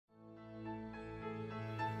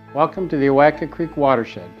Welcome to the Oatka Creek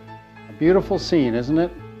Watershed. A beautiful scene, isn't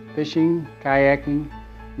it? Fishing, kayaking,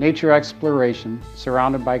 nature exploration,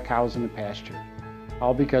 surrounded by cows in the pasture,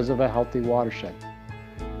 all because of a healthy watershed.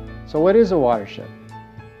 So what is a watershed?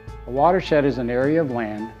 A watershed is an area of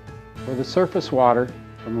land where the surface water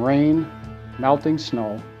from rain, melting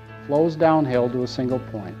snow, flows downhill to a single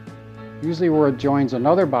point, usually where it joins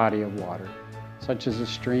another body of water, such as a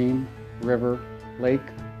stream, river, lake,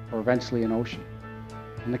 or eventually an ocean.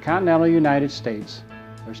 In the continental United States,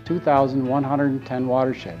 there's 2,110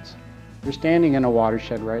 watersheds. We're standing in a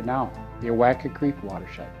watershed right now, the Oatka Creek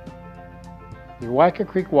Watershed. The Oatka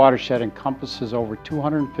Creek Watershed encompasses over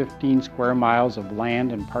 215 square miles of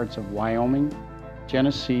land in parts of Wyoming,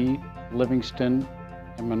 Genesee, Livingston,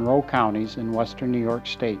 and Monroe counties in western New York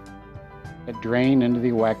State that drain into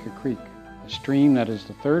the Oatka Creek, a stream that is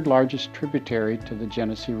the third largest tributary to the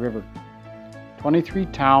Genesee River. 23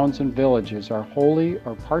 towns and villages are wholly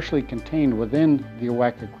or partially contained within the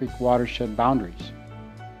Oatka Creek watershed boundaries.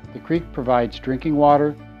 The creek provides drinking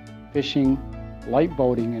water, fishing, light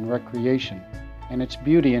boating, and recreation, and its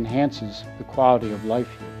beauty enhances the quality of life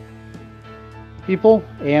here. People,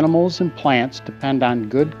 animals, and plants depend on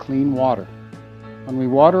good, clean water. When we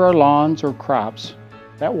water our lawns or crops,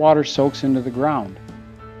 that water soaks into the ground.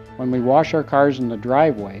 When we wash our cars in the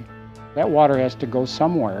driveway, that water has to go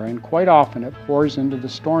somewhere, and quite often it pours into the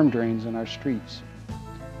storm drains in our streets.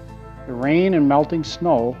 The rain and melting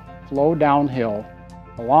snow flow downhill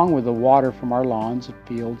along with the water from our lawns and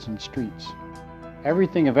fields and streets.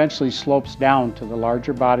 Everything eventually slopes down to the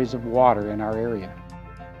larger bodies of water in our area.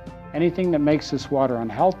 Anything that makes this water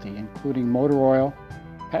unhealthy, including motor oil,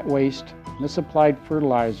 pet waste, misapplied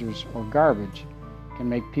fertilizers, or garbage, can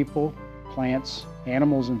make people, plants,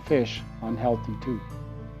 animals, and fish unhealthy too.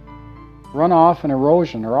 Runoff and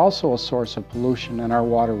erosion are also a source of pollution in our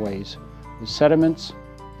waterways, with sediments,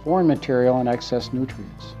 foreign material, and excess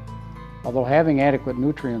nutrients. Although having adequate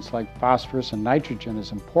nutrients like phosphorus and nitrogen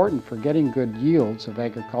is important for getting good yields of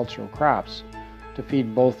agricultural crops to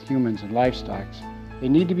feed both humans and livestock, they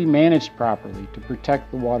need to be managed properly to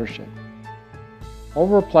protect the watershed.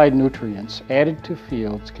 Overapplied nutrients added to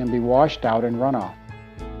fields can be washed out in runoff,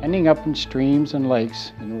 ending up in streams and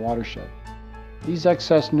lakes in the watershed. These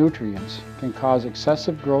excess nutrients can cause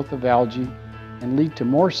excessive growth of algae and lead to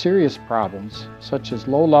more serious problems such as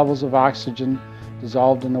low levels of oxygen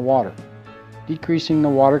dissolved in the water, decreasing the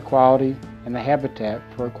water quality and the habitat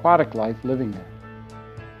for aquatic life living there.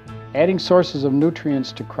 Adding sources of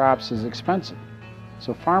nutrients to crops is expensive,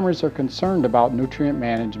 so farmers are concerned about nutrient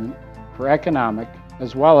management for economic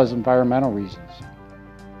as well as environmental reasons.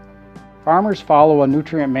 Farmers follow a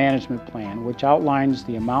nutrient management plan which outlines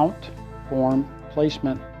the amount, form,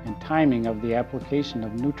 placement, and timing of the application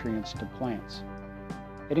of nutrients to plants.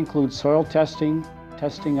 It includes soil testing,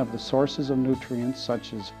 testing of the sources of nutrients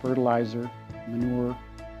such as fertilizer, manure,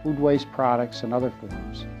 food waste products, and other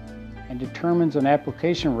forms, and determines an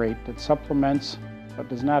application rate that supplements but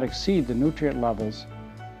does not exceed the nutrient levels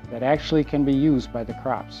that actually can be used by the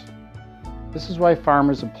crops. This is why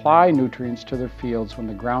farmers apply nutrients to their fields when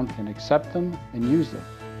the ground can accept them and use them.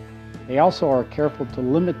 They also are careful to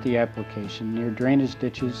limit the application near drainage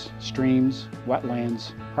ditches, streams,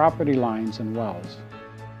 wetlands, property lines, and wells.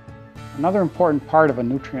 Another important part of a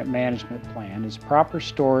nutrient management plan is proper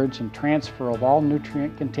storage and transfer of all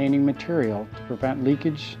nutrient-containing material to prevent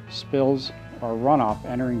leakage, spills, or runoff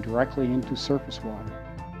entering directly into surface water,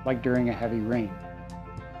 like during a heavy rain.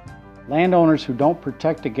 Landowners who don't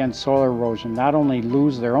protect against soil erosion not only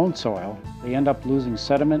lose their own soil, they end up losing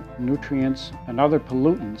sediment, nutrients, and other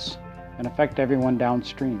pollutants and affect everyone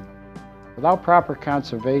downstream. Without proper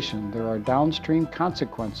conservation, there are downstream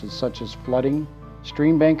consequences such as flooding,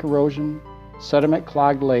 stream bank erosion,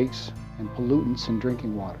 sediment-clogged lakes, and pollutants in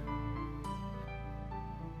drinking water.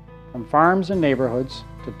 From farms and neighborhoods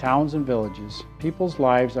to towns and villages, people's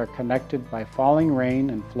lives are connected by falling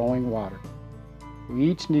rain and flowing water.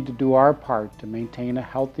 We each need to do our part to maintain a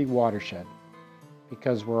healthy watershed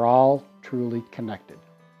because we're all truly connected.